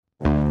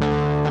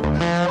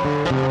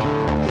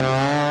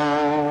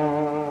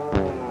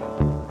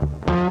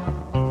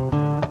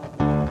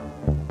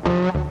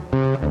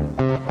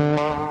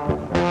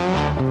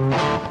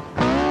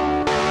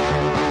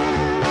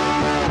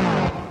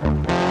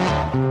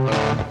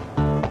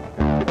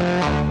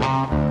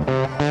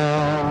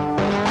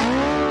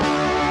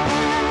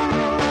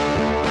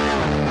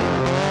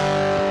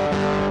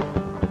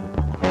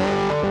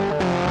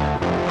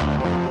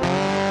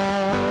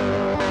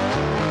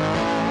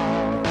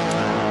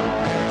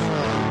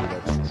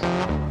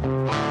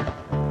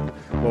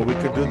Well, we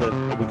could do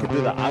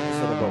the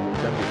opposite of what we've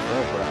done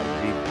before, where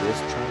I leave this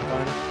chunk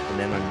on, and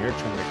then on your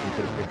chunk I can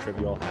put a picture of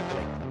you all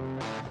happening.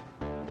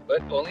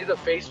 But only the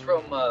face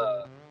from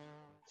what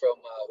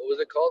was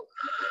it called?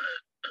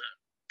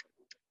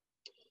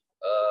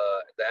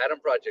 The Adam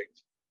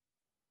Project.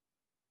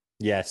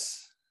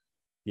 Yes, I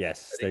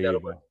yes, there think you that'll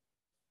work. go.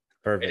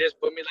 It Perfect.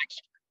 just put me like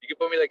you can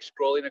put me like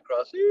scrolling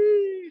across.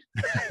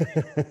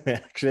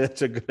 Actually,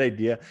 that's a good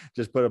idea.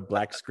 Just put a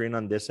black screen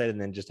on this side, and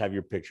then just have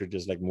your picture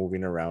just like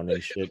moving around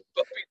and shit.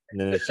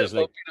 And then it's just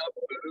like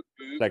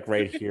Bumping up.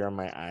 right here on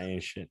my eye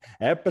and shit.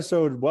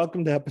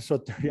 Welcome to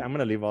episode 30. I'm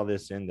gonna leave all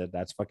this in.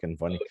 That's fucking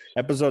funny.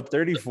 Episode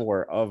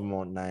 34 of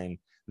Mode 9,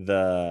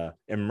 the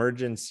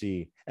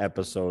emergency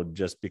episode,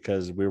 just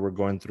because we were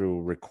going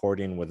through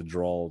recording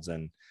withdrawals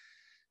and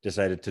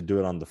decided to do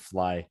it on the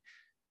fly.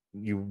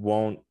 You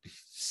won't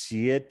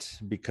see it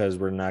because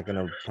we're not going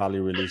to probably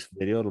release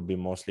video. It'll be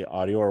mostly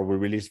audio, or we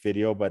release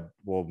video, but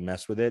we'll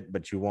mess with it.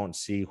 But you won't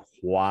see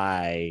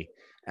why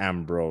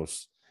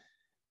Ambrose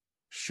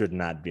should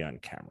not be on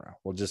camera.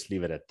 We'll just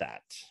leave it at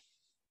that.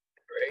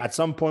 Right? At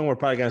some point, we're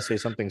probably going to say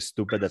something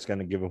stupid that's going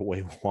to give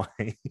away why.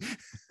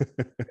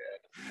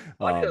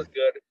 Audio's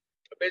good.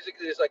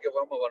 Basically, it's like if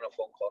I'm on a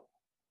phone call.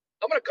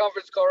 I'm on a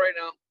conference call right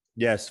now.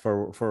 Yes,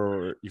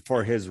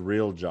 for his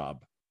real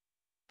job.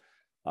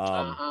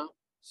 Uh-huh.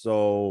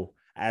 So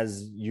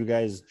as you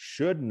guys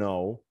should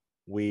know,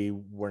 we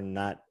were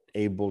not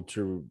able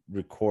to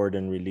record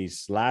and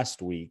release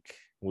last week.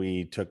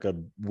 We took a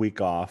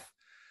week off.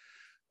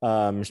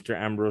 Mr.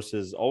 Ambrose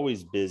is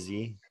always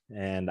busy,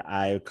 and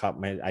I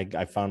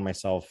found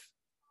myself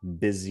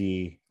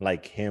busy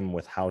like him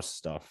with house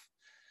stuff.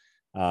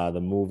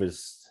 The move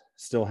is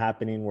still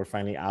happening. We're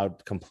finally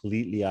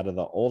completely out of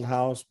the old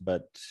house,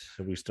 but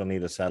we still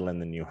need to settle in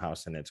the new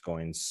house, and it's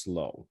going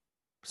slow,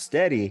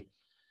 steady,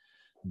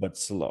 but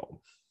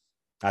slow.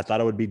 I thought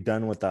I would be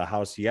done with the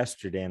house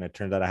yesterday, and it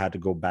turned out I had to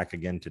go back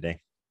again today.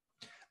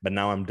 But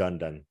now I'm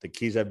done. The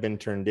keys have been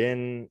turned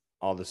in.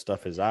 All the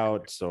stuff is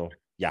out. So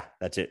yeah,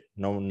 that's it.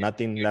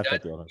 Nothing You're left done?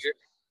 at the office.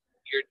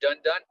 You're done.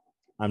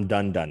 I'm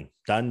done.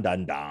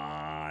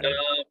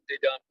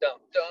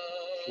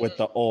 With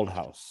the old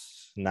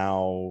house.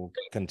 Now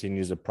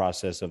continues the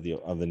process of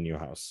the new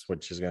house,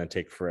 which is going to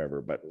take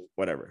forever, but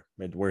whatever.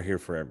 We're here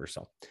forever.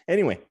 So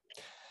anyway,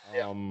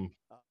 Yeah.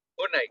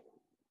 Good night.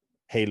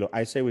 Halo.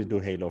 I say we do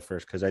Halo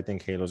first because I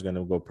think Halo's going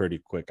to go pretty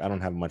quick. I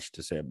don't have much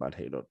to say about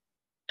Halo.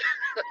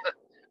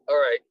 All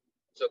right.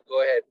 So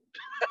go ahead.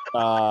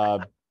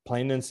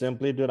 Plain and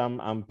simply, dude,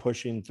 I'm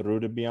pushing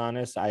through, to be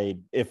honest.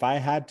 If I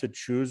had to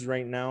choose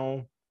right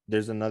now,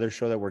 there's another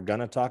show that we're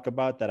gonna talk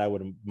about that I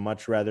would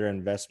much rather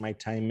invest my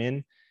time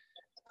in,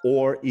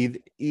 or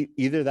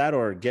either that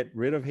or get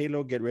rid of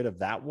Halo, get rid of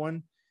that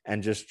one,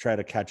 and just try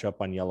to catch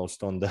up on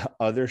Yellowstone. The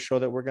other show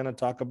that we're gonna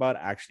talk about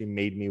actually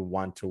made me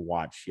want to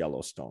watch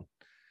Yellowstone.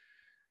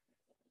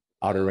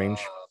 Outer Range.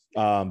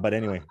 But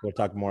anyway, we'll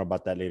talk more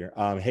about that later.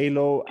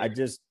 Halo,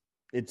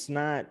 it's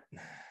not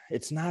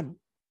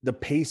the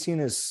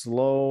pacing is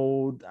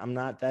slow. I'm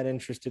not that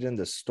interested in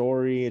the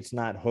story. It's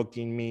not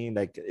hooking me.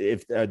 Like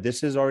if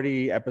this is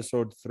already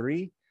episode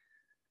 3,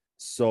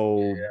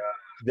 so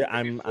yeah,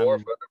 I'm if I'm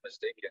not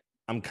mistaken.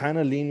 I'm kind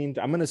of leaning.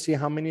 I'm gonna see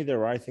how many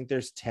there are. I think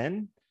there's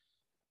 10.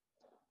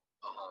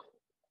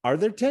 Are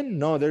there 10?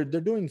 No, they're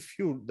doing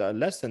few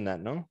less than that.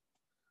 No,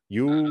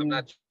 I'm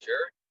not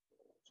sure.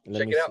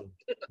 Check it out.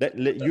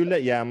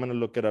 I'm gonna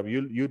look it up.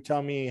 You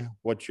tell me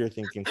what you're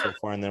thinking so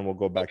far, and then we'll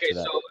go back to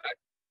that. So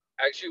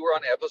actually, we're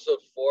on episode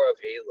 4 of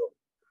Halo.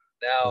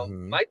 Now,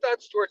 my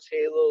thoughts towards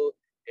Halo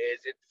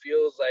is it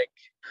feels like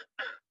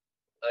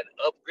an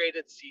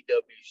upgraded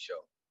CW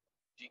show.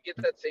 Do you get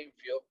that same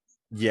feel?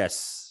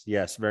 Yes,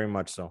 very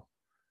much so.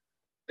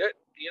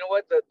 You know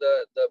what?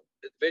 The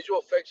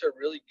visual effects are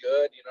really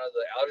good. You know,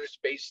 the outer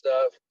space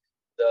stuff,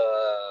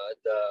 the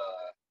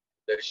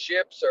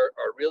ships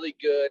are really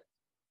good.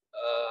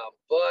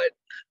 But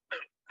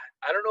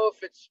I don't know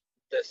if it's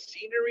the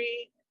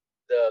scenery,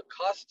 the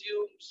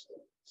costumes,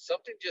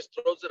 something just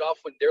throws it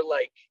off when they're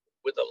like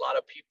with a lot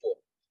of people.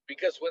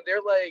 Because when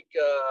they're like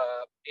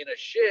in a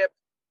ship,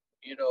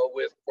 you know,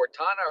 with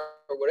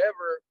Cortana or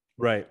whatever,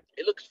 right,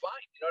 it looks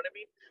fine. You know what I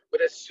mean? But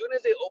as soon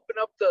as they open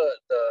up the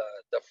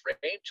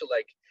frame to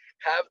like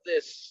have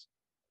this,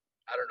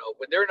 I don't know,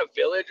 when they're in a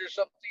village or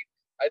something,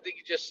 I think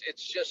it's just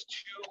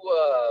too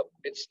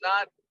it's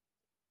not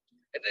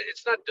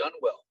done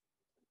well.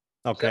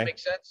 Okay. Does that make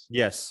sense?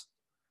 Yes.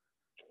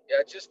 Yeah,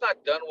 it's just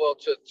not done well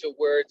to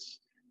where it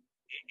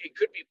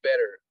could be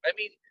better. I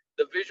mean,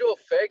 the visual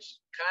effects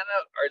kind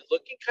of are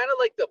looking kind of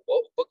like the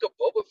Book of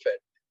Boba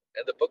Fett.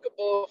 And the Book of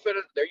Boba Fett,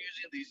 they're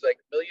using these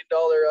like $1 million,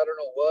 I don't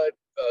know what,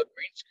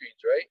 green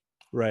screens, right?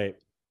 Right.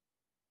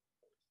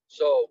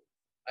 So,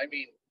 I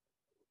mean,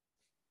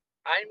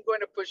 I'm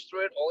going to push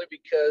through it only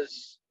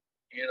because,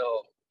 you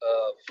know,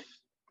 of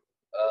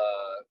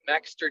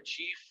Maxter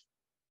Chief.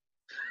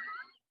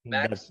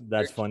 That's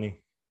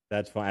funny.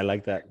 That's fun. I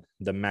like that.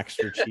 The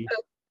Maxter Chief.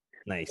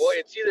 Nice. Boy,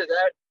 it's either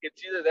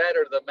that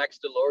or the Max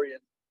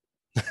DeLorean.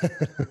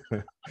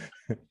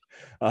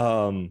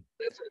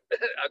 That's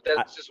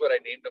that's just what I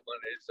named him on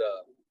his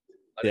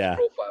Yeah,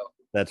 profile.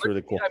 that's But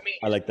really cool. I mean,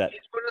 I like that.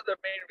 he's one of the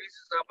main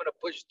reasons I'm gonna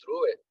push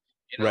through it.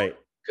 Right.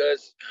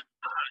 Because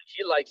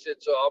he likes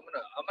it, so I'm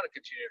gonna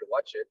continue to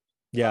watch it.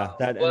 Yeah,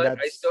 But I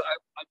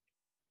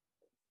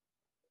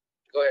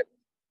go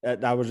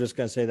ahead. I was just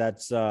gonna say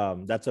that's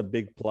a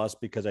big plus,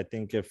 because I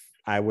think if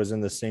I was in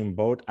the same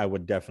boat, I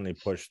would definitely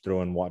push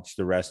through and watch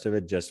the rest of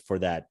it just for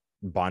that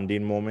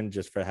bonding moment,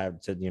 just for have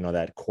to,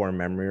 that core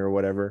memory or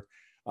whatever.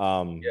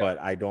 Yeah, But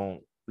I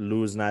don't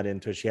lose not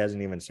into. She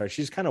hasn't even started.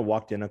 She's kind of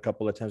walked in a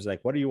couple of times,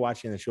 like, "What are you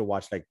watching?" And she'll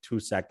watch like 2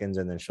 seconds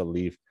and then she'll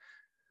leave.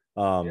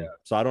 yeah.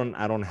 So I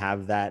don't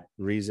have that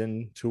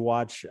reason to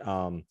watch.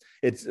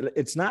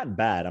 It's not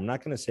bad. I'm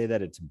not gonna say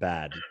that it's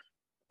bad.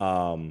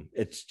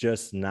 It's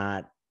just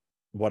not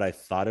what I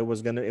thought it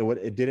was gonna.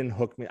 It didn't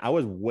hook me. I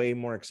was way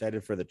more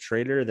excited for the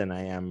trailer than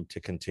I am to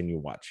continue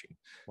watching.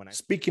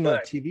 Speaking of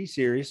But TV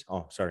series,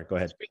 oh sorry, go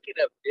ahead. speaking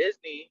of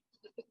Disney,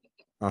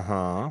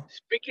 Uh-huh.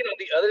 speaking on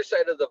the other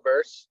side of the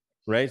verse,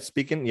 Right.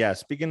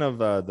 Speaking of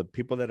the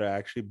people that are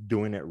actually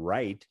doing it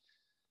right,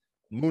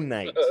 Moon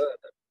Knight.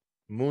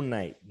 Moon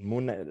Knight,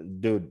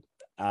 dude.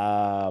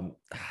 Um,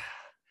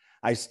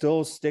 I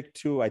still stick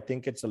to. I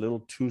think it's a little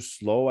too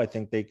slow. I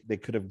think they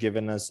could have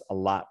given us a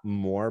lot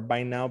more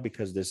by now,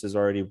 because this is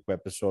already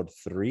episode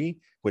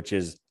 3, which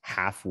is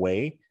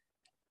halfway,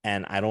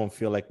 and I don't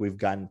feel like we've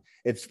gotten.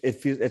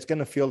 It's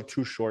gonna feel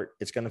too short.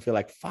 It's gonna feel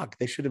like, fuck.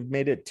 They should have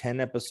made it 10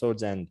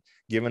 episodes and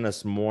given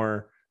us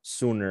more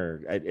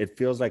sooner. It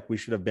feels like we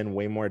should have been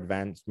way more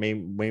advanced,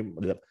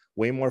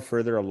 way more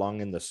further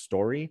along in the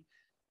story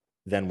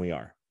than we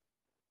are.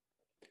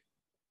 I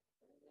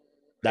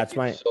That's think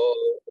my so.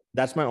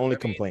 that's my only I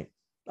mean, complaint.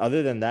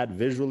 Other than that,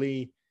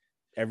 visually,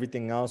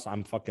 everything else,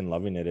 I'm fucking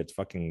loving it. It's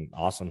fucking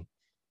awesome.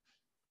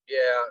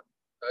 yeah,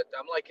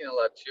 I'm liking it a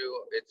lot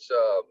too. It's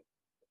I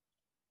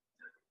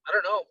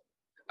don't know.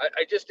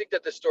 I just think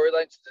that the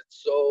storylines is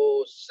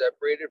so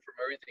separated from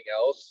everything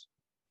else.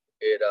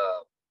 It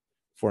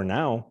For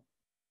now,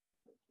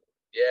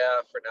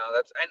 yeah, for now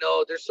that's I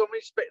know there's so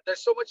much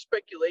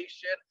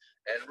speculation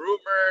and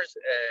rumors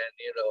and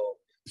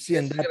see, this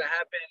and is that gonna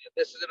happen and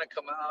this is gonna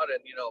come out and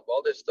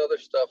all this other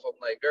stuff. I'm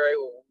like, all right,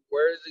 well,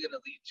 where is it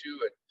gonna lead to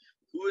and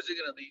who is it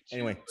gonna lead to?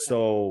 anyway.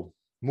 So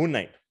Moon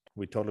Knight,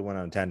 we totally went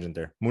on a tangent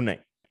there. Moon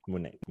Knight,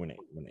 Moon Knight, Moon Knight,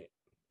 Moon Knight.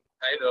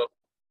 I know.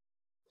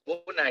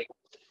 Moon Knight.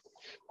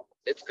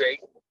 It's great.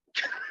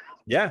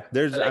 Yeah, I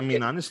I like mean,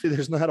 it. honestly,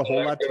 there's not a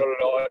whole I lot to. don't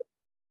know.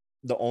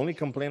 The only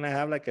complaint I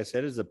have, like I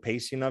said, is the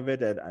pacing of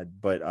it.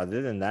 But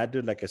other than that,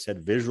 dude, like I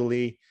said,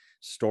 visually,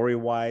 story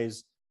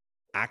wise,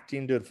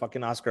 acting, dude,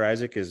 fucking Oscar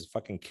Isaac is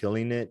fucking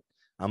killing it.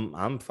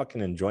 I'm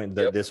fucking enjoying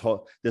Yep. this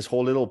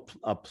whole little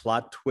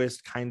plot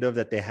twist kind of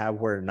that they have,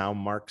 where now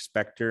Mark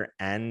Spector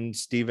and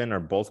Steven are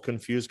both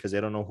confused because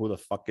they don't know who the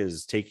fuck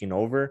is taking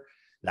over.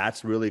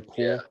 That's really cool.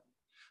 Yeah.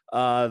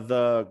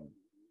 The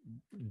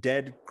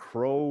dead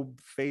crow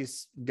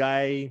face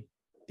guy,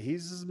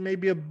 he's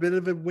maybe a bit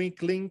of a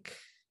weak link.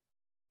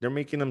 They're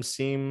making him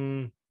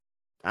seem,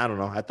 I don't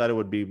know. I thought it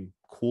would be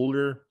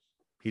cooler.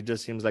 He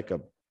just seems like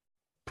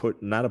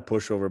not a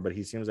pushover, but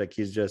he seems like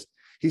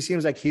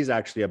he's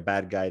actually a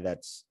bad guy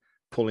that's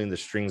pulling the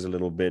strings a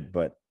little bit.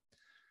 But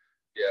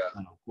Yeah.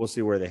 we'll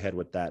see where they head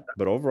with that.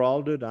 But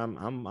overall, dude,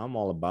 I'm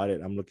all about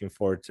it. I'm looking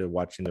forward to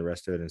watching the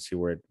rest of it and see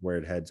where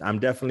it heads. I'm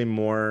definitely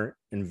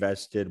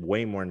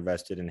way more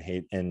invested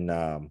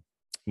in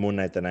Moon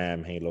Knight than I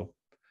am Halo.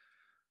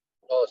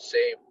 Oh,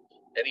 same.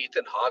 And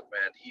Ethan Hawke,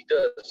 man, he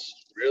does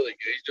really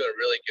good. He's doing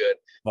really good.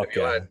 Fuck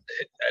yeah.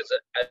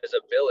 As a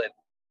villain.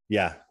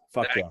 Yeah.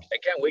 Fuck yeah. I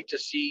can't wait to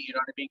see. You know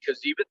what I mean? Because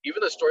even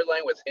the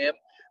storyline with him,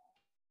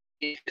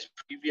 his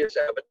previous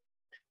avatar,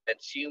 and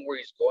seeing where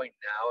he's going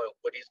now and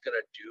what he's gonna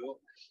do.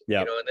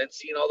 Yeah. And then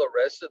seeing all the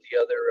rest of the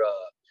other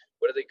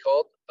what are they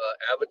called?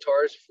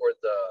 Avatars for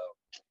the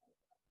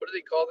what do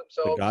they call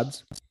themselves? The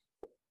gods.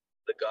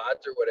 The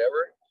gods or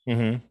whatever.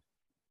 Mm-hmm.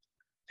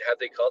 Have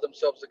they called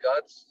themselves the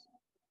gods?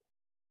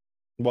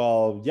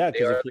 Well, yeah,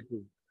 because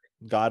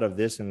god of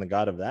this and the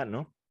god of that,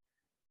 no?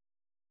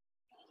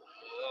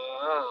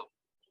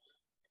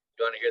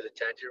 You want to hear the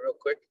tangent real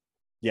quick?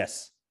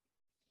 Yes.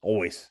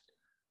 Always.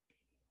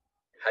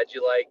 How'd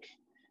you like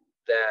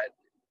that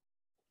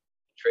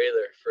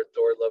trailer for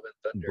Thor: Love and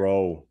Thunder?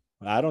 Bro,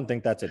 I don't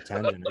think that's a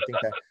tangent.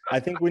 I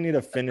think we need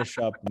to finish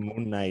up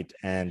Moon Knight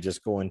and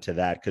just go into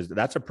that, because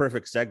that's a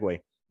perfect segue.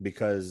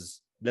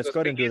 Because let's go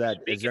ahead and do that.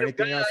 Is there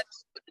anything else?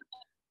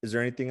 Is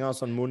there anything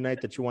else on Moon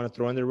Knight that you want to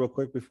throw in there real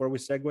quick before we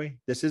segue?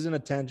 This isn't a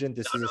tangent.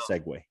 This is a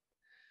segue.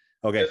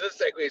 Okay. This is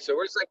a segue. So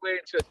we're segueing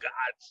into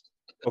gods.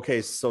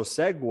 Okay. So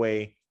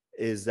segue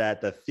is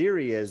that the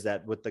theory is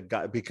that with the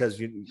god, because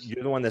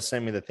you're the one that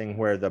sent me the thing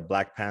where the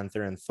Black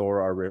Panther and Thor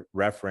are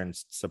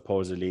referenced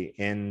supposedly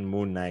in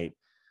Moon Knight,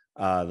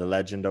 the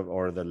legend of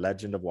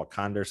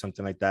Wakanda or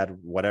something like that,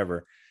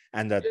 whatever.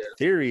 And the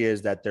theory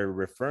is that they're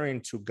referring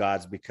to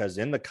gods because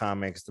in the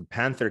comics, the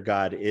Panther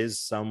god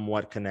is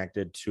somewhat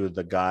connected to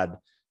the god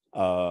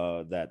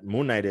that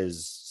Moon Knight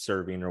is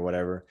serving or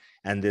whatever.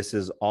 And this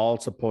is all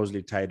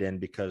supposedly tied in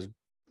because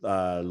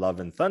Love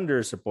and Thunder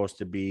is supposed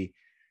to be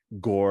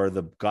Gore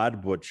the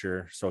God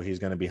Butcher, so he's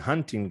going to be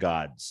hunting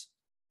gods,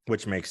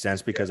 which makes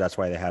sense because that's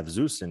why they have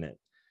Zeus in it.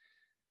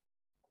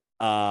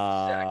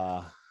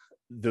 That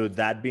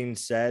being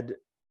said,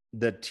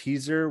 the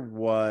teaser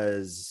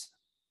was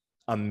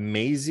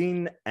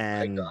amazing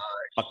and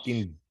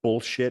fucking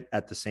bullshit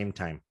at the same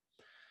time,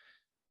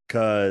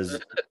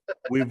 because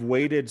we've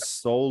waited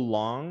so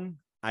long.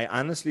 I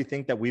honestly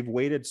think that we've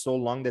waited so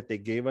long that they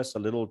gave us a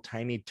little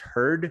tiny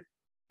turd,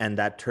 and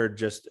that turd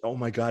just, oh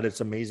my God,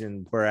 it's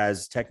amazing.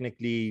 Whereas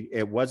technically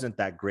it wasn't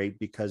that great,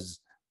 because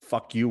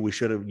fuck you, you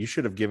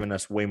should have given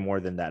us way more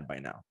than that by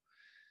now.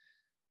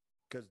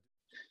 Because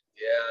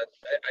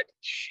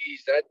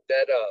geez, I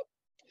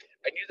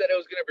knew that it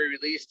was going to be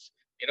released.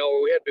 You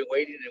know, we had been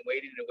waiting and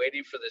waiting and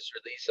waiting for this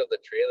release of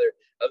the trailer,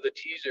 of the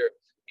teaser.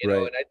 You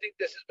know, and I think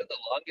this has been the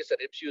longest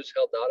that MCU's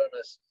held out on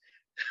us.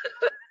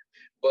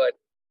 But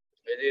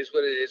it is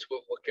what it is.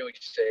 What can we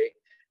say?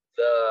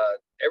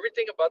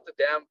 Everything about the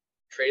damn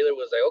trailer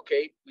was like,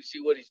 okay, we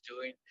see what he's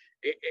doing.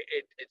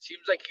 It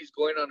seems like he's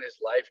going on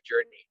his life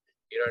journey.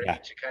 You know what I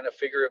mean? To kind of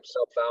figure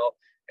himself out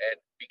and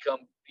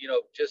become, you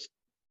know, just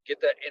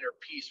get that inner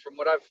peace. From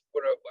what I've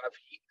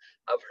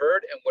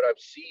heard and what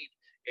I've seen,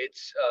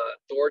 it's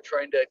Thor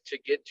trying to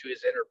get to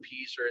his inner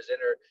peace, or his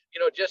inner, you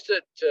know, just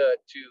to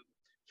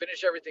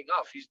finish everything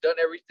off. He's done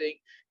everything.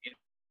 You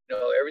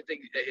know,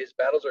 everything. His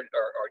battles are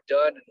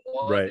done and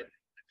won. Right. And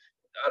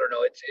I don't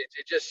know. It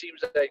just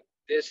seems like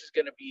this is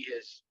going to be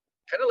his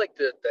kind of like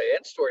the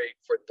end story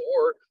for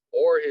Thor,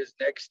 or his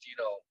next, you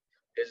know,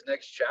 his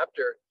next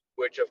chapter.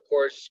 Which, of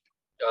course,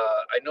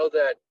 I know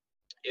that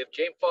if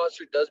Jane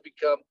Foster does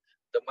become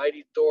the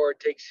mighty Thor,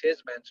 takes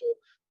his mantle,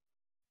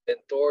 then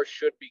Thor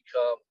should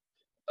become.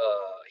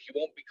 He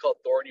won't be called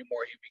Thor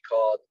anymore. He'd be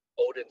called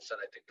Odin's son.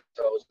 I think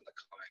that was in the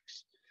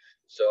comics.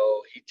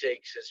 So he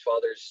takes his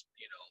father's,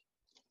 you know,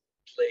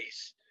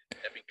 place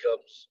and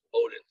becomes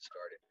Odin's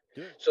guardian.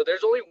 Yeah. So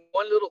there's only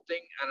one little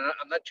thing, and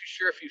I'm not too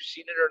sure if you've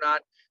seen it or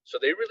not. So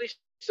they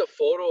released a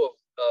photo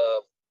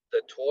of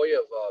the toy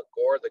of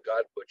Gore the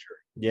God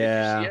Butcher. Yeah. Did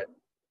you see it?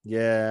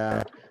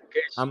 Yeah.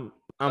 Okay. So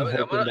I'm a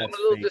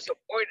little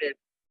disappointed.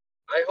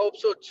 I hope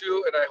so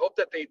too, and I hope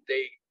that they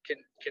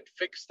can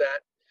fix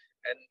that.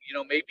 And you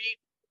know, maybe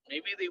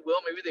they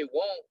will, maybe they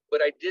won't.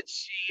 But I did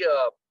see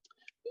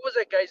what was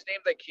that guy's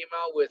name that came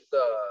out with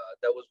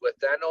that was with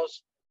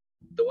Thanos,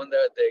 the one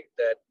that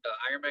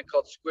Iron Man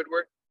called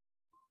Squidward.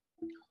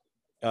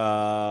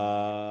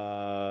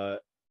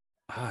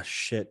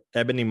 Shit,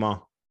 Ebony Maw.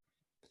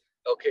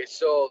 Okay,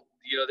 so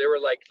you know, they were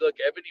like, look,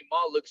 Ebony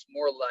Maw looks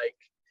more like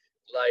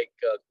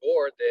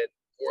Gore than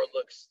Gore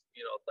looks,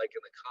 you know, like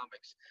in the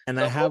comics. And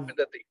so I'm hoping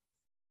that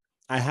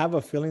I have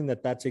a feeling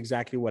that that's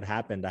exactly what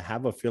happened. I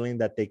have a feeling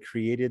that they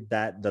created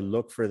the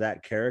look for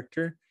that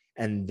character,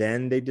 and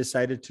then they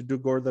decided to do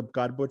Gore the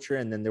God Butcher,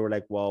 and then they were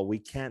like, well, we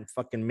can't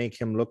fucking make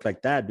him look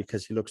like that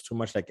because he looks too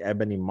much like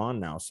Ebony Maw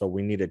now, so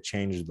we need to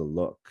change the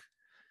look.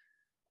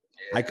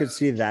 Yeah. I could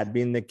see that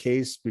being the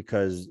case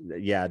because,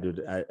 yeah,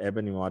 dude,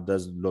 Ebony Maw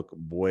does look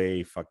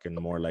way fucking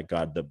more like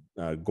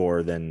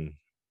Gore than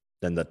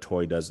the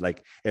toy does.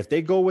 Like, if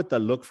they go with the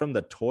look from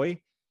the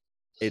toy,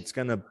 it's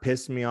gonna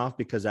piss me off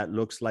because that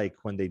looks like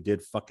when they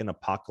did fucking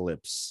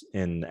Apocalypse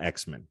in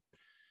X-Men.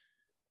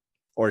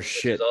 Or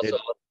shit. Which is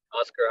also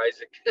Oscar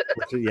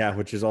Isaac.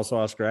 which is also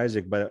Oscar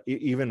Isaac, but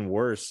even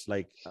worse.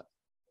 Like,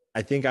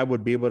 I think I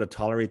would be able to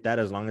tolerate that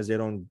as long as they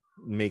don't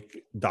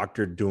make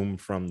Doctor Doom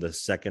from the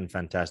second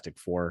Fantastic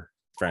Four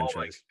franchise.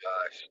 Oh my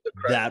gosh, the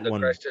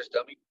Crash Test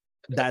Dummy.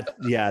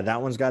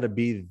 That one's got to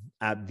be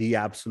at the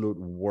absolute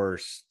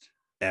worst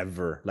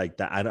ever. Like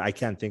that, I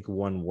can't think of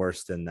one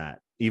worse than that.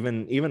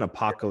 Even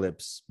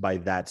Apocalypse by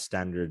that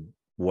standard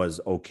was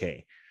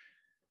okay.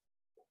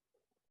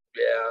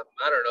 Yeah,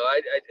 I don't know.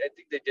 I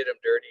think they did him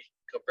dirty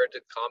compared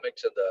to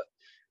comics and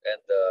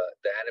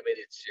the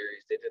animated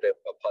series. They did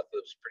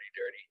Apocalypse pretty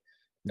dirty.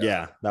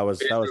 Yeah, that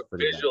was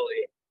pretty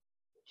visually.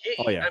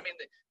 Yeah. I mean,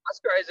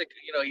 Oscar Isaac,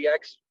 you know, he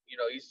acts. You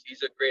know,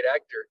 he's a great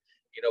actor.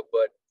 You know,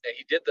 but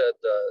he did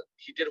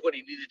he did what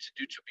he needed to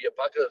do to be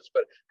Apocalypse.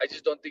 But I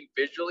just don't think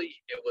visually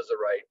it was the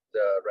right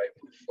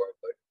move for him.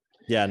 But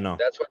yeah, no.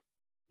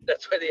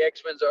 That's why the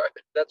X-Men are.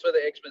 That's why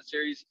the X-Men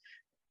series.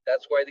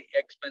 That's why the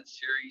X-Men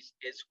series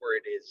is where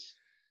it is.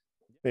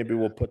 Maybe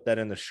we'll put that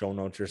in the show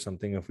notes or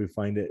something if we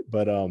find it.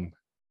 But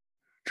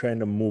trying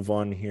to move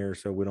on here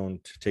so we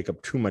don't take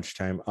up too much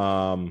time.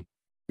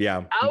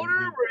 Yeah. Outer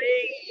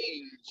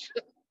Range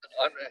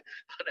on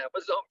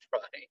Amazon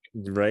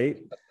Prime. Right.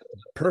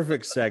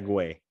 Perfect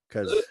segue,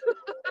 because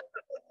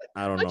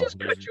I don't know. I just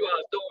cut you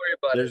off. Don't worry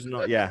about it.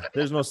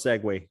 There's no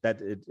segue.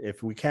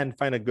 If we can't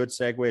find a good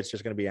segue, it's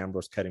just going to be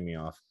Ambrose cutting me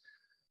off.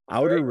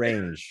 Outer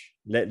Range.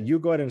 Let you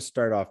go ahead and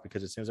start off,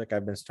 because it seems like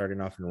I've been starting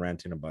off and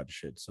ranting about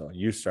shit. So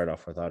you start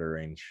off with Outer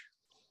Range.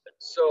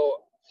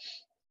 So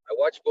I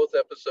watched both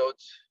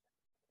episodes.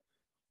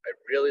 I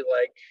really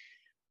like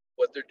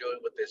what they're doing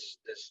with this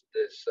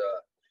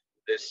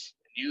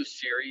new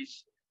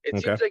series. It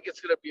seems like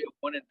it's going to be a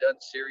one and done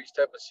series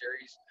type of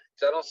series.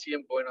 because I don't see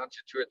him going on to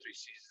 2 or 3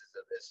 seasons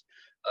of this.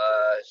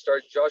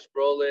 Stars Josh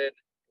Brolin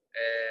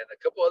and a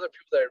couple other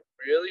people that I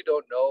really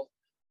don't know,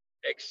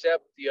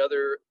 except the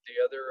other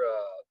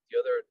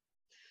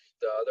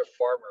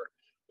farmer,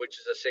 which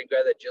is the same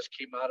guy that just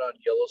came out on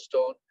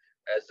Yellowstone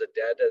as the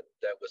dad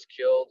that was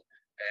killed,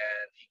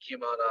 and he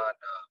came out on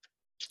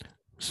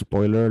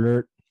Spoiler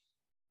alert.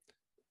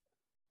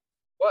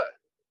 what?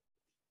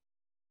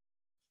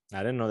 I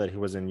didn't know that he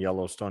was in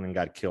Yellowstone and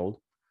got killed.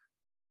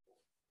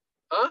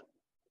 Huh?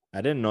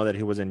 I didn't know that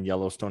he was in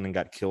Yellowstone and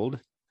got killed.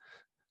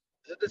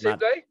 Is it the same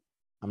guy?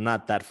 I'm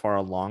not that far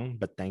along,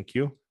 but thank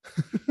you.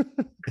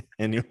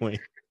 Anyway,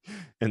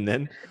 and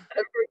then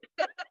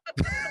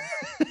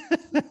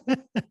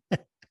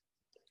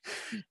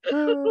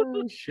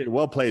oh, shit.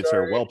 Well played,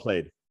 Sorry. sir. Well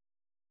played.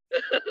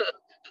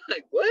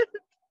 Like what?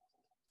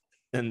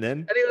 And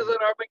then And he was on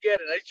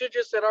Armageddon. I should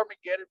just said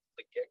Armageddon from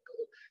the get-go.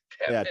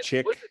 yeah,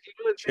 Chick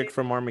Chick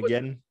from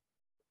Armageddon.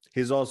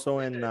 He's also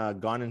in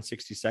Gone in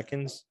 60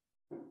 Seconds.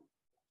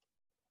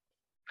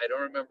 I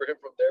don't remember him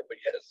from there, but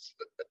yes.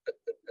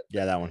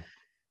 Yeah, that one.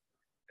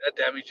 God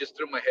damn, he just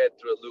threw my head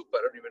through a loop. I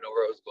don't even know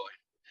where I was going.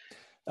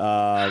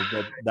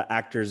 The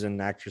actors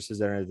and actresses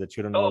that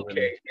you don't know. Okay,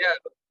 really. Yeah,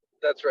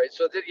 that's right.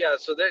 So that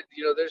there's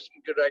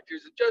some good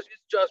actors. It's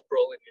Josh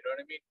Brolin. You know what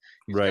I mean?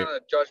 He's right. Kind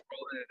of Josh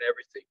Brolin and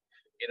everything.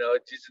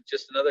 It's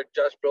just another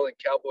Josh Brolin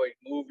cowboy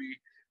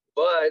movie.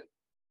 But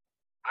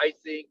I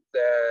think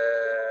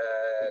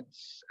that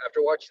after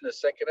watching the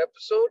second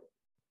episode,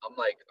 I'm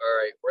like, all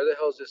right, where the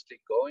hell is this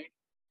thing going?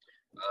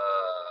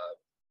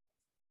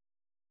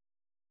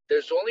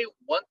 There's only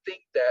one thing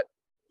that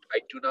I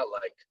do not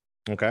like.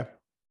 Okay.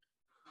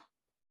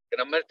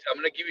 And I'm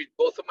gonna give you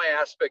both of my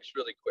aspects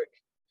really quick.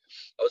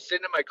 I was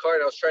sitting in my car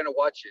and I was trying to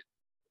watch it,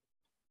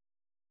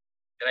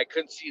 and I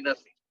couldn't see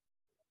nothing.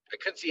 I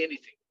couldn't see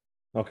anything.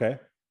 Okay. It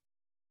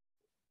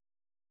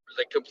was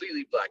like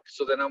completely black.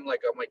 So then I'm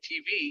like on my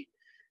TV,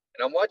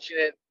 and I'm watching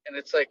it, and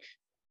it's like,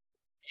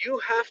 you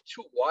have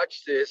to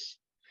watch this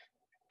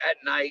at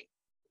night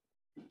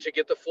to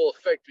get the full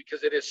effect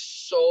because it is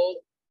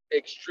so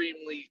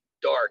extremely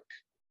dark.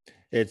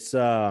 It's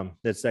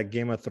that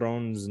Game of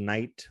Thrones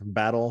night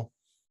battle.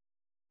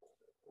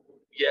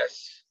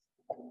 Yes,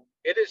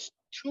 it is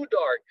too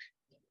dark,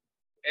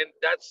 and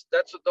that's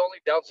the only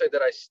downside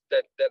that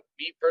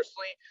me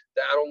personally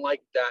that I don't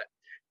like that.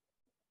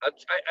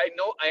 I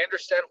know I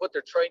understand what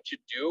they're trying to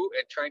do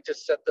and trying to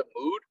set the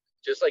mood,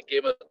 just like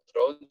Game of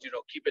Thrones.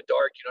 Keep it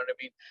dark. You know what I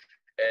mean,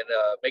 and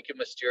make it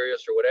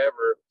mysterious or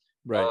whatever.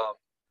 Right.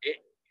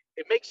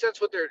 It makes sense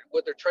what they're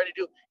trying to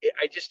do.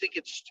 I just think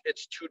it's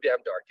too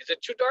damn dark. Is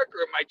it too dark,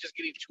 or am I just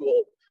getting too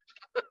old?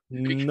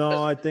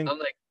 No, I think I'm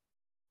like,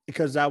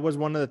 because that was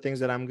one of the things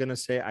that I'm gonna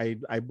say.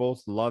 I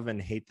both love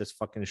and hate this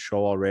fucking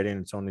show already,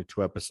 and it's only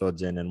 2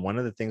 episodes in. And one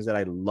of the things that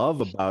I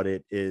love about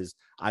it is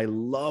I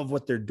love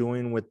what they're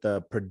doing with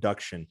the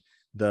production,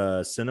 the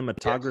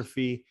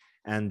cinematography, yes,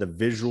 and the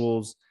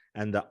visuals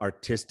and the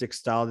artistic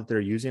style that they're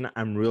using.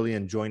 I'm really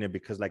enjoying it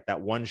because like that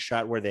one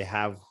shot where they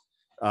have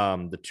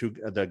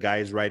the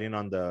guys riding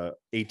on the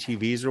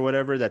ATVs or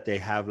whatever, that they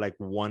have like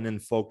one in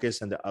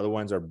focus and the other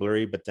ones are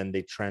blurry, but then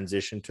they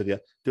transition to the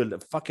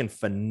fucking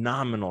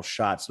phenomenal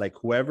shots. Like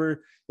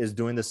whoever is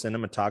doing the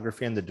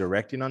cinematography and the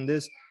directing on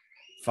this,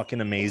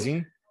 fucking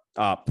amazing.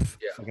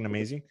 Fucking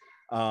amazing.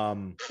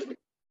 The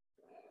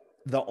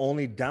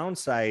only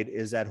downside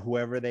is that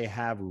whoever they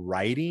have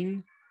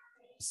writing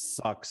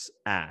sucks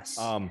ass.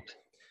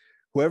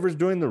 Whoever's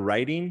doing the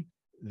writing,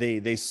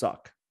 they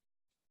suck.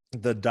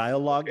 The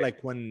dialogue, okay,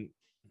 like when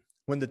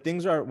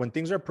things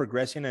are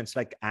progressing and it's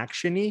like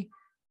actiony,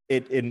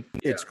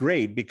 it's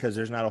great because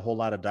there's not a whole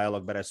lot of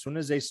dialogue. But as soon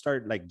as they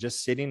start like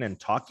just sitting and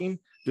talking,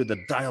 dude,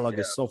 the dialogue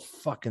is so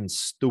fucking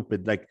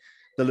stupid. Like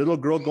the little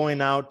girl going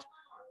out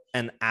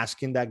and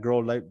asking that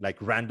girl like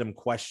random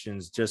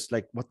questions, just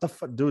like, what the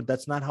fuck, dude?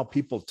 That's not how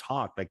people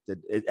talk. Like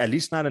at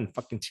least not in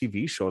fucking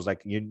TV shows.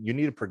 Like you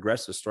need to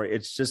progress the story.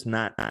 It's just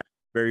not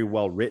very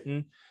well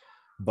written,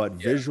 but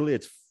visually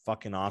it's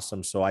fucking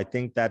awesome. So I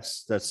think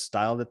that's the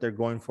style that they're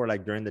going for.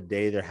 Like during the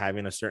day they're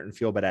having a certain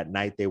feel, but at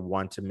night they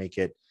want to make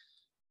it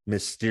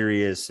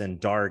mysterious and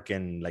dark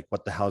and like,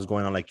 what the hell is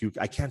going on? Like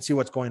I can't see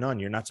what's going on.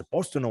 You're not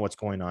supposed to know what's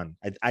going on.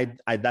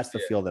 I that's the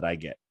feel that I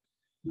get.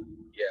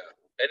 Yeah,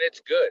 and it's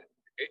good.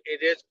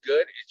 It is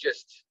good. It's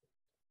just,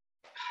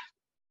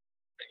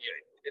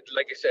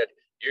 like I said,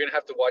 you're gonna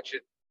have to watch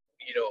it,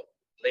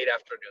 late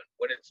afternoon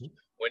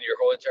when your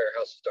whole entire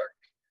house is dark.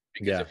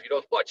 Because if you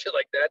don't watch it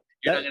like that,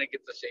 you're not going to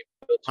get the same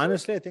feel.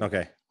 Honestly, I think,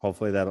 okay,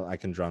 hopefully I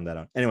can drown that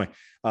out. Anyway,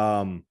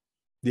 the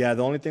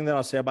only thing that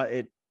I'll say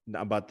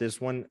about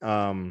this one,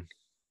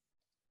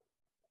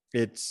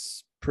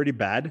 it's pretty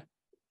bad.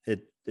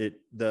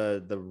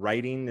 The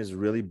writing is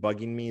really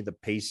bugging me. The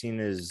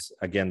pacing is,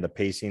 again,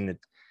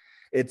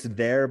 it's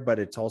there, but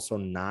it's also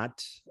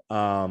not.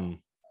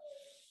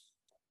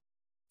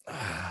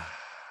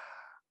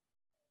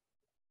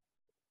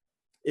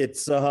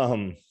 It's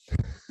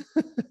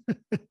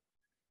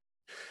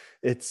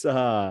it's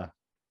I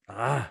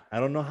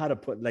don't know how to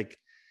put, like,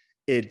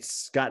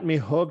 it's got me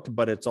hooked,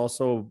 but it's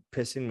also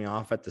pissing me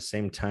off at the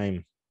same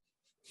time.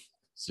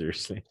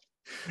 Seriously.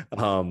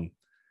 Um,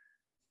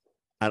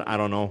 I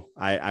don't know.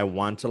 I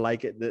want to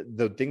like it.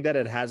 The thing that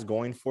it has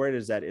going for it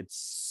is that it's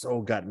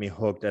so got me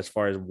hooked as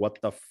far as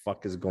what the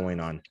fuck is going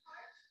on.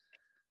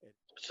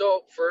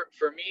 So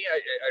for me,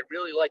 I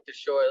really like the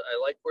show. I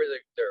like where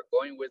they're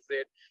going with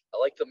it. I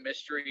like the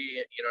mystery.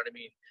 You know what I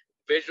mean?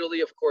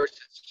 Visually, of course,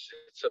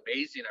 it's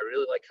amazing. I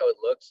really like how it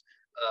looks.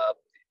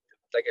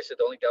 Like I said,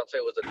 the only downside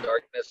was the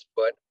darkness,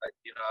 but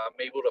I'm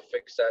able to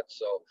fix that,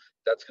 so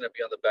that's going to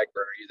be on the back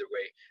burner either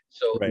way.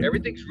 So Right.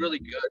 everything's really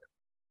good.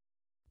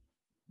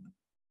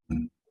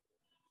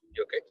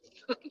 You okay?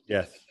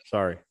 Yes.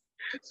 Sorry.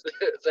 So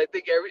I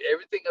think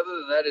everything other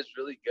than that is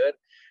really good.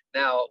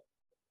 Now,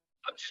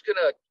 I'm just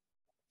gonna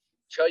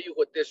tell you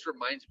what this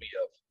reminds me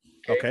of.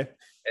 Okay.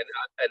 And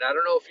I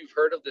don't know if you've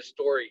heard of this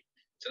story.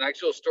 It's an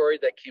actual story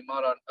that came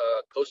out on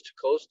Coast to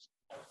Coast.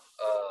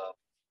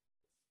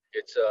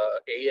 It's a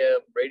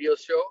AM radio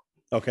show.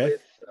 Okay.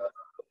 With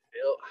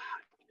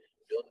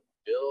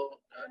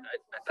Bill.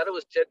 I thought it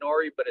was Ted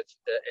Norrie, but it's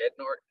Ed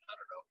Norrie. I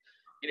don't know.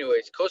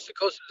 Anyways, Coast to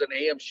Coast is an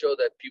AM show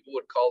that people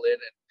would call in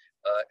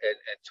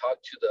and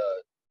talk to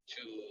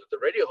the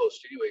radio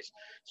host. Anyways,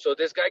 so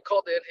this guy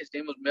called in. His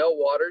name was Mel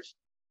Waters,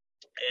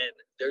 and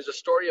there's a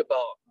story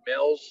about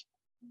Mel's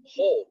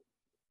hole.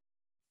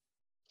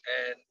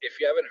 And if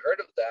you haven't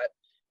heard of that,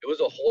 it was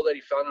a hole that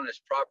he found on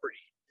his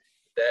property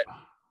that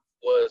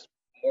was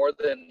more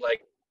than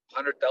like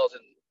 100,000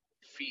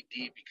 feet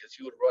deep, because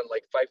he would run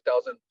like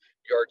 5,000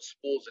 yard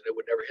spools and it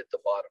would never hit the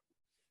bottom.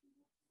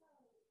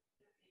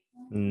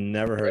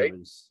 Never heard of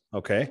this.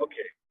 Okay.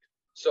 Okay.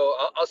 So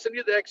I'll send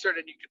you the excerpt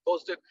and you can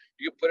post it.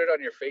 You can put it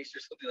on your face or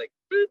something like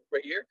boop,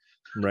 right here.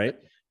 Right.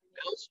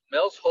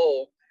 Mel's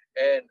hole.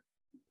 And,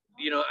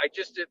 I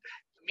just did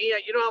me,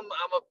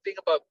 I'm a thing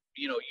about,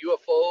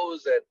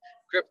 UFOs and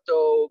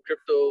crypto,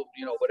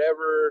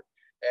 whatever.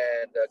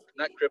 And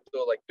not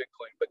crypto like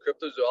Bitcoin, but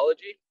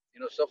cryptozoology,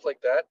 stuff like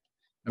that.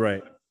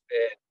 Right.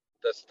 And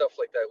the stuff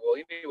like that.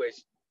 Well,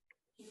 anyways,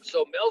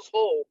 so Mel's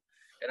hole,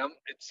 and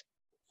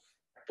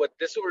what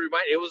this will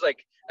remind, it was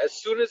like, as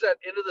soon as that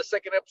end of the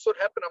second episode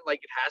happened, I'm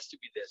like, it has to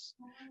be this.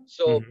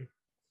 So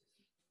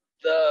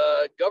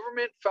the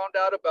government found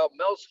out about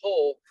Mel's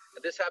hole,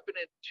 and this happened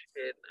in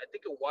I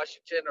think in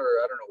Washington, or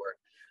I don't know where.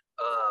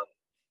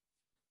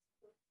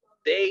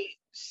 They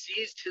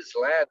seized his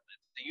land.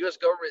 The U.S.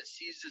 government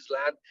seized his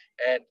land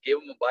and gave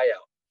him a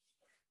buyout.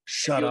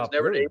 Shut up.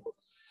 Really?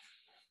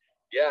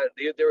 Yeah,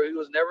 he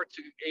was never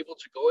able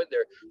to go in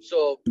there.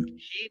 So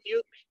he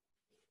knew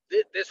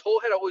this hole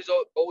had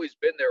always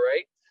been there,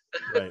 right?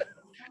 Right.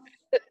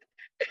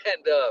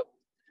 And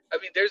I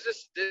mean, there's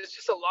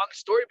just a long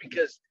story,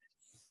 because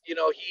he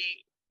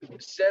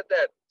said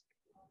that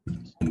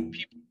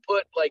people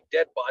put like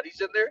dead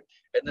bodies in there,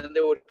 and then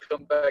they would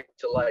come back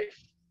to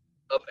life,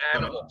 of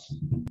animals.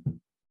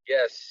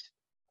 Yes.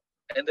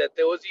 And that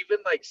there was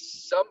even like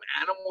some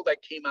animal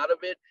that came out of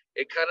it.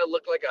 It kind of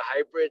looked like a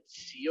hybrid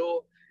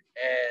seal,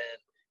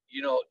 and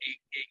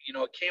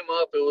it came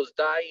up. It was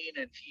dying,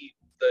 and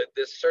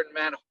this certain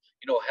man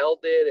held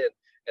it,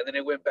 and then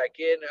it went back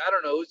in. I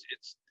don't know.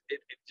 It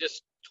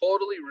just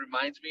totally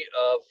reminds me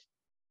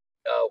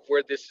of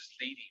where this is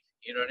leading.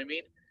 You know what I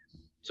mean?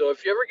 So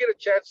if you ever get a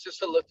chance just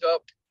to look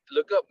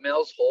up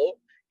Mel's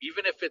hole,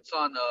 even if it's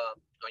on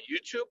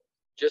YouTube,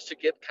 just to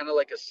get kind of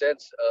like a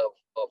sense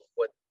of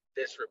what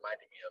this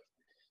reminded me of.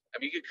 I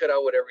mean, you can cut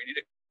out whatever you need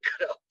to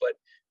cut out, but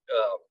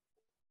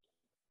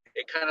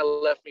it kind of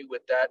left me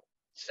with that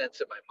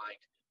sense in my mind,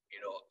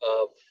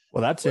 of.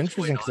 Well, that's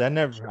interesting, because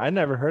I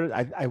never heard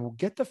it. I will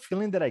get the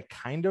feeling that I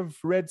kind of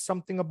read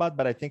something about,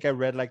 but I think I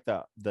read like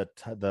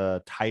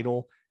the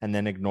title and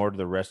then ignored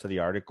the rest of the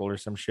article or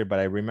some shit. But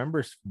I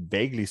remember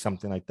vaguely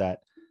something like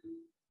that.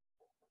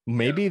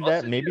 Maybe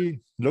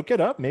look it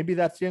up. Maybe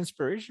that's the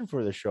inspiration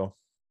for the show.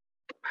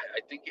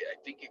 I think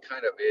it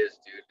kind of is,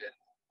 dude. And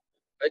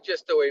that's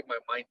just the way my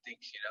mind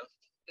thinks,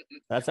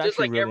 That's just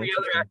actually like really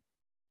every other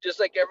just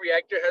like every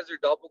actor has their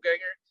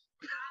doppelganger.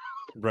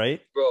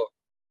 Right, bro.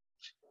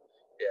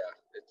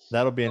 Yeah,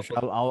 that'll be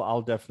interesting.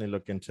 I'll definitely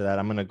look into that.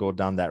 I'm gonna go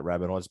down that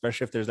rabbit hole,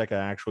 especially if there's like an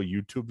actual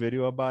YouTube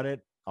video about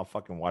it. I'll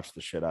fucking watch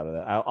the shit out of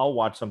that. I'll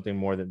watch something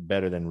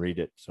better than read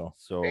it. So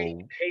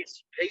hey,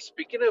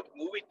 speaking of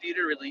movie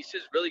theater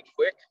releases, really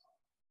quick,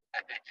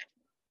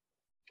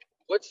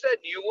 what's that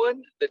new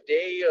one? The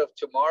Day of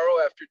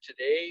Tomorrow After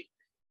Today,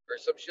 or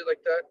some shit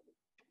like that?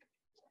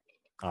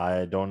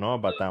 I don't know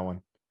about that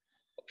one.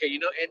 Okay,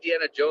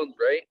 Indiana Jones,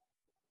 right?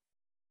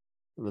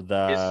 His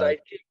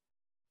sidekick.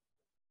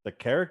 The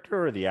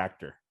character or the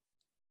actor?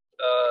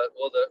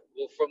 Well,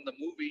 from the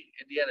movie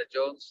Indiana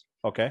Jones.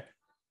 Okay.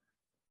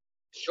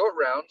 Short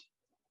Round.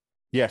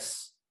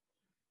 Yes.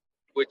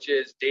 Which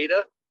is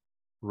Data.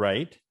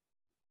 Right.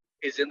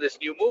 Is in this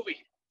new movie.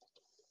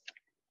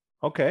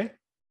 Okay.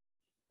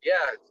 Yeah,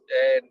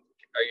 and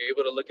are you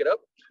able to look it up?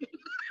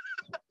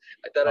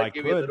 I thought I'd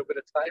give you a little bit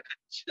of time.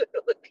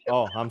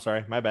 Oh, I'm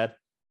sorry. My bad.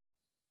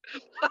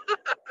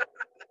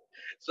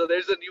 So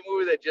there's a new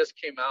movie that just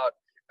came out.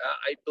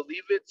 I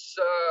believe it's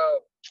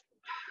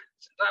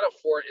it's not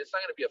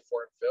going to be a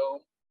foreign film.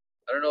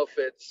 I don't know if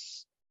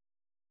it's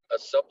a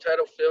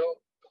subtitle film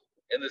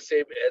in the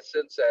same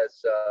essence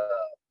as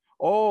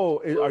Oh,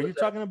 what are was you that?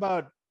 talking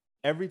about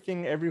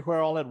Everything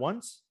Everywhere All at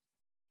Once?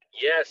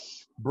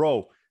 Yes,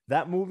 Bro,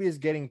 that movie is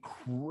getting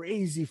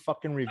crazy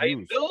fucking I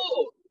reviews.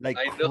 know, Like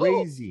I know.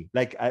 crazy.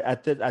 Like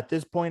at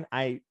this point,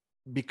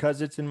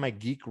 because it's in my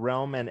geek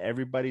realm and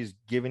everybody's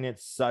giving it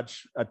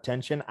such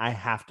attention, I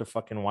have to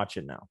fucking watch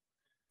it now.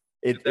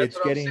 That's It's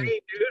what I'm getting, saying,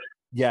 dude.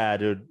 yeah,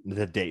 dude.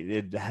 The day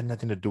it had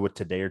nothing to do with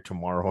today or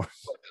tomorrow.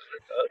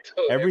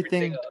 Everything.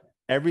 everything,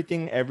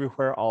 everything,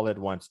 everywhere, all at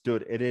once,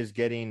 dude. It is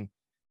getting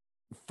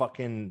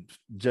fucking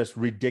just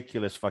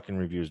ridiculous fucking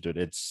reviews, dude.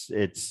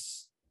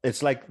 It's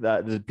like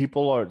the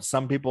people are,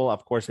 some people,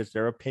 of course, it's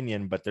their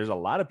opinion, but there's a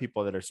lot of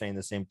people that are saying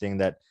the same thing,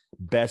 that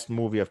best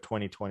movie of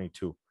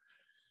 2022.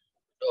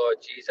 Oh,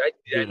 geez,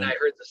 Dude, I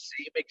heard the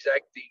same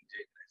exact thing,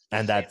 dude. The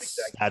and same that's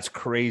exact that's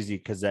crazy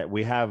because that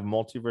we have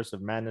Multiverse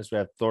of Madness, we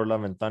have Thor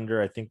Love and Thunder.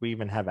 I think we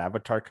even have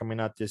Avatar coming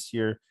out this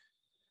year.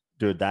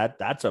 Dude,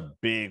 that's a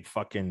big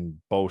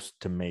fucking boast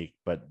to make.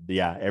 But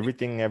yeah,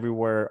 Everything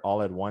Everywhere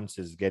All at Once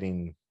is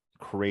getting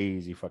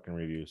crazy fucking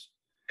reviews.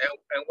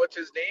 And what's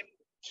his name?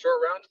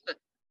 Short round,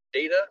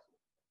 Data.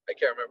 I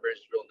can't remember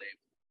his real name.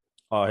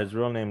 Oh, his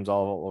real name's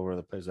all over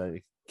the place.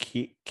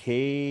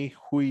 Ke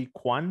Hui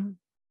Kwan.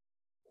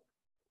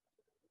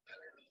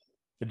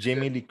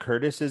 Jamie Lee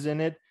Curtis is in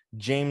it.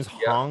 James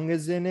Yeah, Hong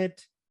is in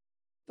it.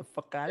 The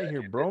fuck out of yeah,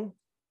 here, dude. bro.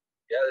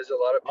 Yeah, there's a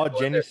lot of Oh,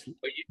 people in there.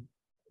 But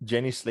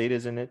Jenny Slate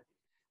is in it.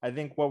 I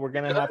think what we're you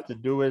gonna know, have to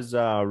do is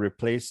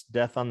replace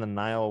Death on the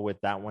Nile with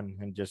that one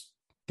and just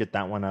get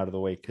that one out of the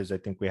way, because I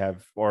think we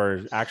have,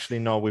 or actually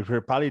no, we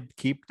should probably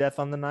keep Death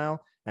on the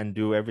Nile and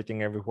do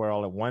Everything Everywhere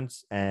All at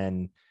Once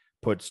and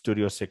put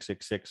Studio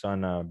 666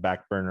 on a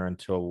back burner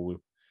until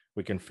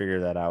we can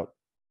figure that out.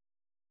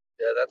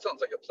 yeah, that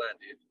sounds like a plan,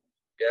 dude.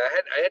 Yeah,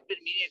 I had been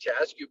meaning to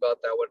ask you about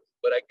that one,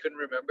 but I couldn't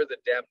remember the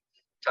damn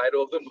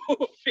title of the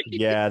movie.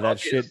 Yeah,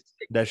 Obviously,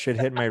 that should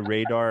hit my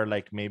radar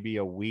like maybe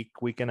a week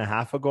and a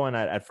half ago. And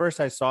at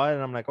first I saw it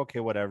and I'm like, okay,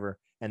 whatever.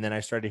 And then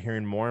I started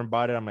hearing more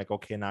about it. I'm like,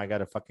 okay, now I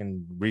gotta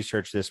fucking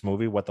research this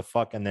movie. What the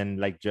fuck? And then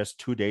like just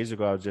 2 days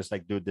ago, I was just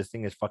like, dude, this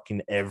thing is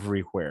fucking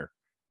everywhere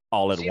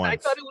all at see, once. I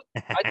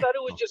thought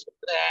it was just,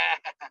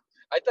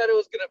 I thought it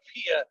was gonna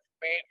be a,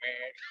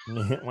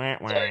 Wah, sorry,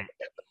 wah.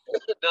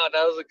 no,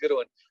 that was a good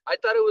one. I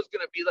thought it was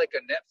gonna be like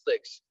a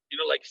Netflix,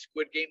 like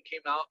Squid Game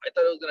came out. I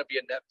thought it was gonna be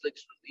a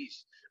Netflix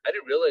release. I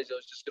didn't realize it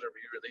was just gonna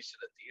re-release in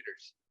the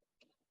theaters.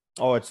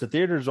 Oh, it's the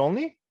theaters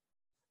only?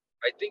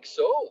 I think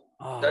so.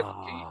 That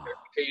Ah,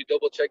 can you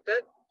double check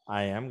that?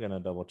 I am gonna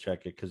double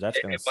check it because that's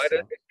It, gonna it might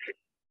have suck.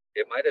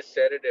 it might have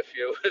said it if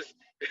it was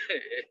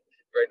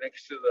right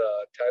next to the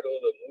title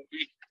of the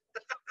movie.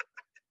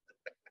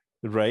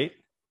 Right?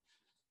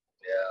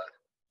 Yeah.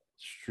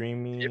 If it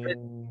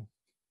Streaming.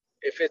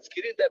 if it's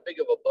getting that big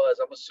of a buzz,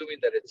 I'm assuming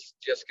that it's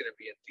just gonna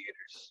be in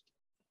theaters.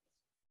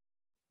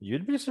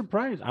 You'd be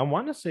surprised. I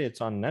want to say it's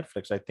on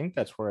Netflix. I think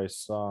that's where I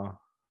saw.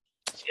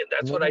 See, and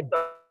that's what I No.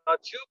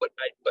 thought too. But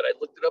I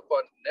looked it up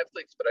on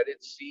Netflix, but I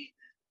didn't see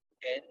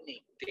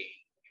anything.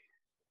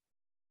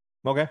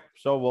 Okay,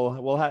 so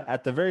we'll have,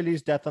 at the very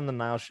least, Death on the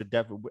Nile should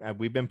definitely.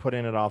 We've been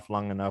putting it off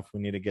long enough.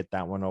 We need to get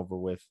that one over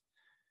with.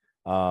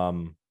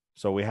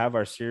 So we have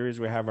our series,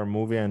 we have our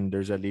movie, and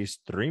there's at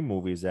least 3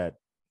 movies that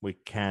we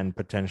can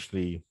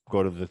potentially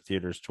go to the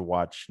theaters to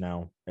watch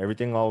now.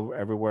 Everything, all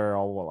everywhere,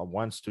 all at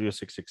once. Studio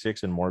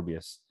 666 and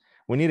Morbius.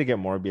 We need to get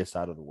Morbius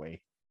out of the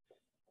way.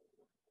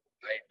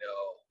 I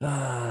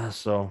know.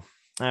 So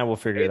we'll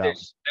figure Hey, it out.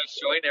 they're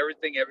showing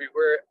everything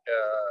everywhere,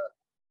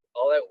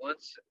 all at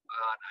once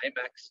on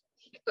IMAX.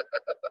 Dude,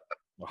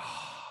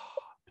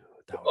 that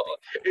would be. Oh,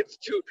 it's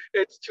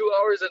 2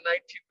 hours and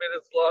 19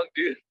 minutes long,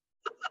 dude.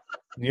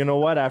 You know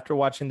what? After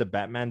watching the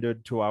Batman,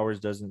 dude, 2 hours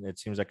doesn't. It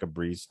seems like a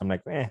breeze. I'm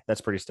like,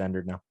 that's pretty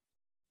standard now.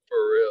 For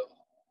real.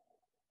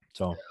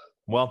 So,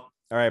 well,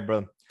 all right,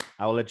 bro.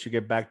 I will let you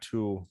get back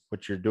to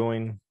what you're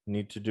doing,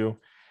 need to do.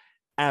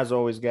 As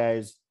always,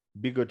 guys,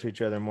 be good to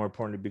each other. More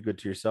importantly, be good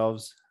to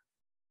yourselves.